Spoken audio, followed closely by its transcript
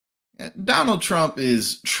Donald Trump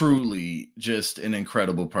is truly just an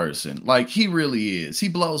incredible person. Like, he really is. He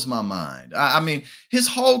blows my mind. I mean, his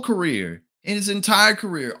whole career, his entire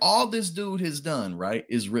career, all this dude has done, right,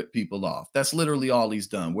 is rip people off. That's literally all he's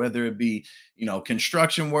done, whether it be,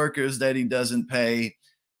 construction workers that he doesn't pay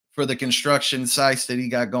for the construction sites that he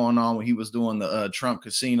got going on when he was doing the Trump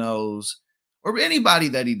casinos, or anybody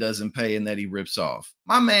that he doesn't pay and that he rips off.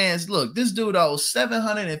 My man's look, this dude owes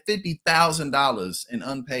 $750,000 in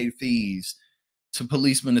unpaid fees to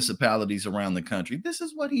police municipalities around the country. This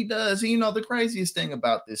is what he does. And, the craziest thing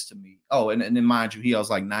about this to me, oh, and then mind you, he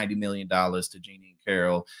owes like $90 million to Jeannie and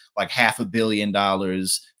Carroll, like $500 million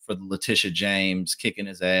for the Letitia James kicking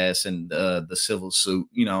his ass and the civil suit.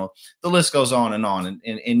 The list goes on, and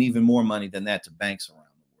even more money than that to banks around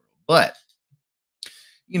the world. But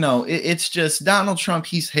it's just Donald Trump.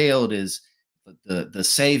 He's hailed as the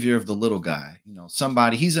savior of the little guy.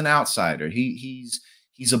 Somebody. He's an outsider. He's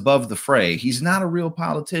above the fray. He's not a real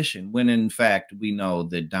politician. When in fact we know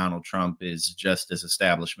that Donald Trump is just as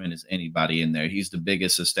establishment as anybody in there. He's the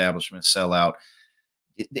biggest establishment sellout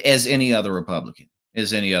as any other Republican.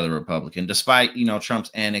 Despite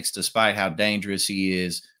Trump's antics, despite how dangerous he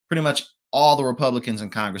is, pretty much all the Republicans in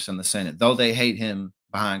Congress and the Senate, though they hate him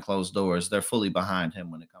behind closed doors, they're fully behind him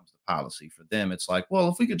when it comes to policy. For them, it's like, well,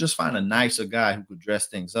 if we could just find a nicer guy who could dress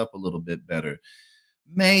things up a little bit better,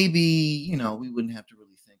 maybe, we wouldn't have to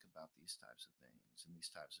really think about these types of things and these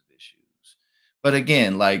types of issues. But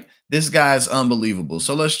again, like, this guy's unbelievable.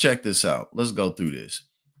 So let's check this out. Let's go through this.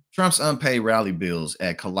 Trump's unpaid rally bills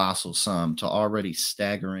add colossal sum to already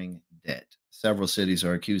staggering debt. Several cities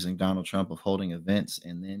are accusing Donald Trump of holding events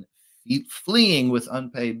and then fleeing with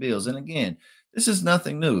unpaid bills. And again, this is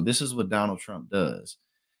nothing new. This is what Donald Trump does.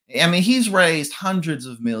 I mean, he's raised hundreds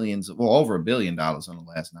of millions, well, over $1 billion in the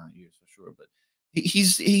last 9 years for sure. But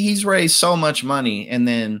he's raised so much money, and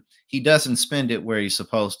then he doesn't spend it where he's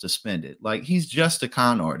supposed to spend it. Like, he's just a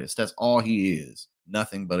con artist. That's all he is.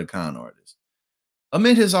 Nothing but a con artist.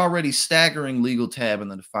 Amid his already staggering legal tab and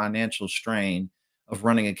the financial strain of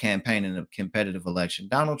running a campaign in a competitive election,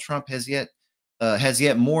 Donald Trump has yet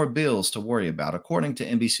more bills to worry about. According to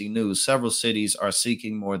NBC News, several cities are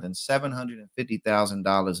seeking more than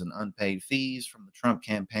 $750,000 in unpaid fees from the Trump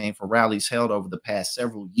campaign for rallies held over the past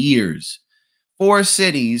several years. 4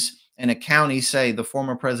 cities and a county say the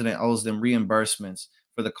former president owes them reimbursements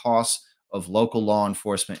for the costs of local law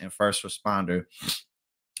enforcement and first responder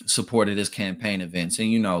supported his campaign events.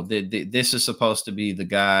 And this is supposed to be the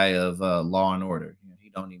guy of law and order. He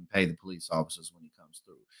don't even pay the police officers when he comes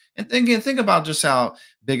through. And think about just how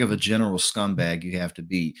big of a general scumbag you have to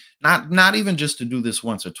be, not even just to do this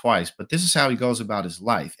once or twice, but this is how he goes about his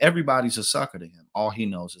life. Everybody's a sucker to him. All he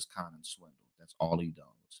knows is con and swindle. That's all he knows.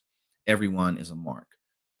 Everyone is a mark.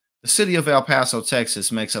 The city of El Paso,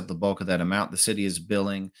 Texas makes up the bulk of that amount. The city is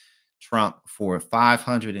billing Trump for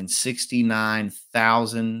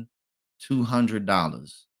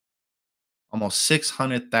 $569,200, almost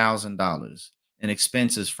 $600,000 in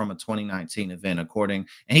expenses from a 2019 event,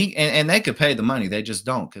 and they could pay the money. They just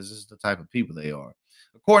don't, because this is the type of people they are.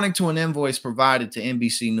 According to an invoice provided to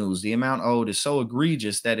NBC News, the amount owed is so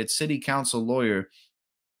egregious that its city council lawyered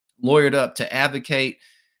up to advocate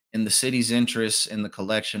in the city's interests in the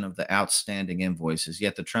collection of the outstanding invoices.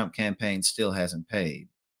 Yet the Trump campaign still hasn't paid.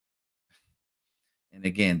 And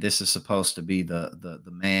again, this is supposed to be the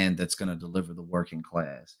man that's going to deliver the working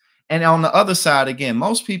class. And on the other side, again,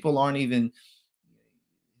 most people aren't even.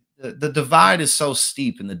 The divide is so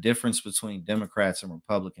steep, and the difference between Democrats and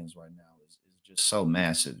Republicans right now is just so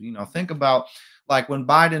massive. Think about, like, when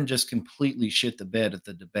Biden just completely shit the bed at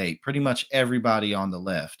the debate. Pretty much everybody on the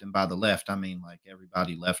left, and by the left, I mean like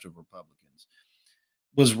everybody left of Republicans,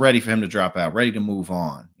 was ready for him to drop out, ready to move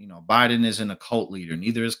on. Biden isn't a cult leader.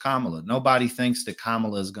 Neither is Kamala. Nobody thinks that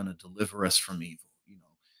Kamala is going to deliver us from evil.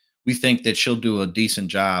 We think that she'll do a decent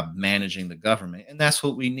job managing the government, and that's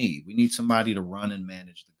what we need. We need somebody to run and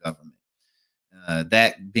manage the government.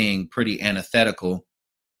 That being pretty antithetical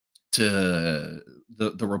to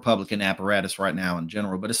the Republican apparatus right now in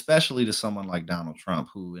general, but especially to someone like Donald Trump,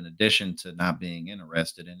 who, in addition to not being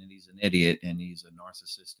interested in it, he's an idiot and he's a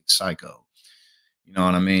narcissistic psycho. You know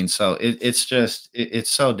what I mean? So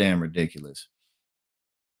it's so damn ridiculous.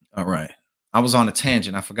 All right. I was on a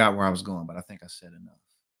tangent. I forgot where I was going, but I think I said enough.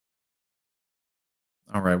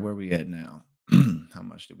 All right, where we at now? How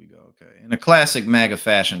much did we go? Okay. In a classic MAGA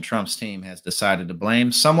fashion, Trump's team has decided to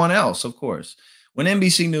blame someone else, of course. When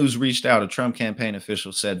NBC News reached out, a Trump campaign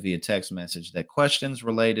official said via text message that questions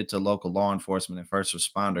related to local law enforcement and first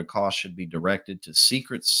responder costs should be directed to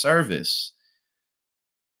Secret Service.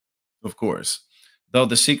 Of course. Though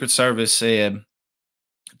the Secret Service said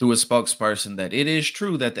through a spokesperson that it is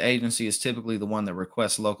true that the agency is typically the one that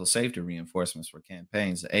requests local safety reinforcements for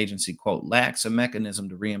campaigns. The agency, quote, lacks a mechanism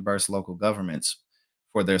to reimburse local governments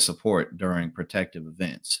for their support during protective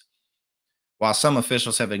events. While some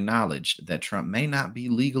officials have acknowledged that Trump may not be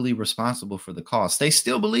legally responsible for the cost, they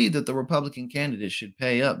still believe that the Republican candidate should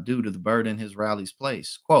pay up due to the burden his rallies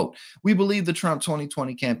place. Quote, we believe the Trump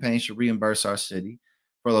 2020 campaign should reimburse our city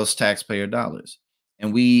for those taxpayer dollars.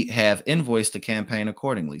 And we have invoiced the campaign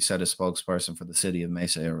accordingly, said a spokesperson for the city of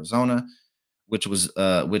Mesa, Arizona,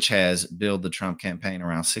 which has billed the Trump campaign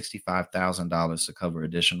around $65,000 to cover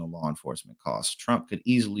additional law enforcement costs. Trump could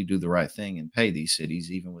easily do the right thing and pay these cities,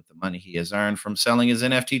 even with the money he has earned from selling his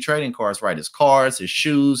NFT trading cards, right? His cars, his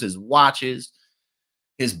shoes, his watches,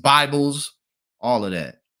 his Bibles, all of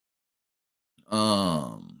that.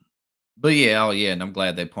 Um, but yeah, oh yeah, and I'm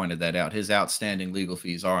glad they pointed that out. His outstanding legal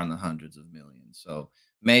fees are in the hundreds of millions. So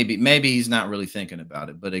maybe he's not really thinking about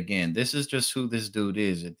it. But again, this is just who this dude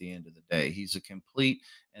is at the end of the day. He's a complete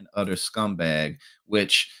and utter scumbag,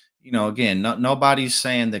 which, again, nobody's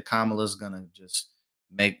saying that Kamala's gonna just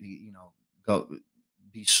go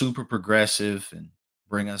be super progressive and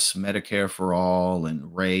bring us Medicare for all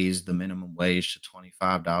and raise the minimum wage to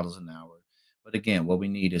 $25 an hour. But again, what we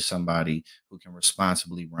need is somebody who can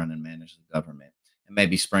responsibly run and manage the government and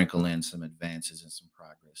maybe sprinkle in some advances and some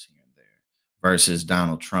progress here and there versus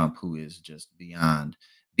Donald Trump, who is just beyond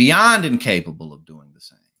incapable of doing the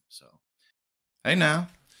same. So, hey now,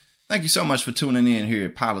 thank you so much for tuning in here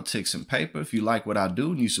at Politics and Paper. If you like what I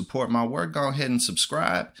do and you support my work, go ahead and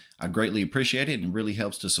subscribe. I greatly appreciate it and it really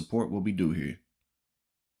helps to support what we do here.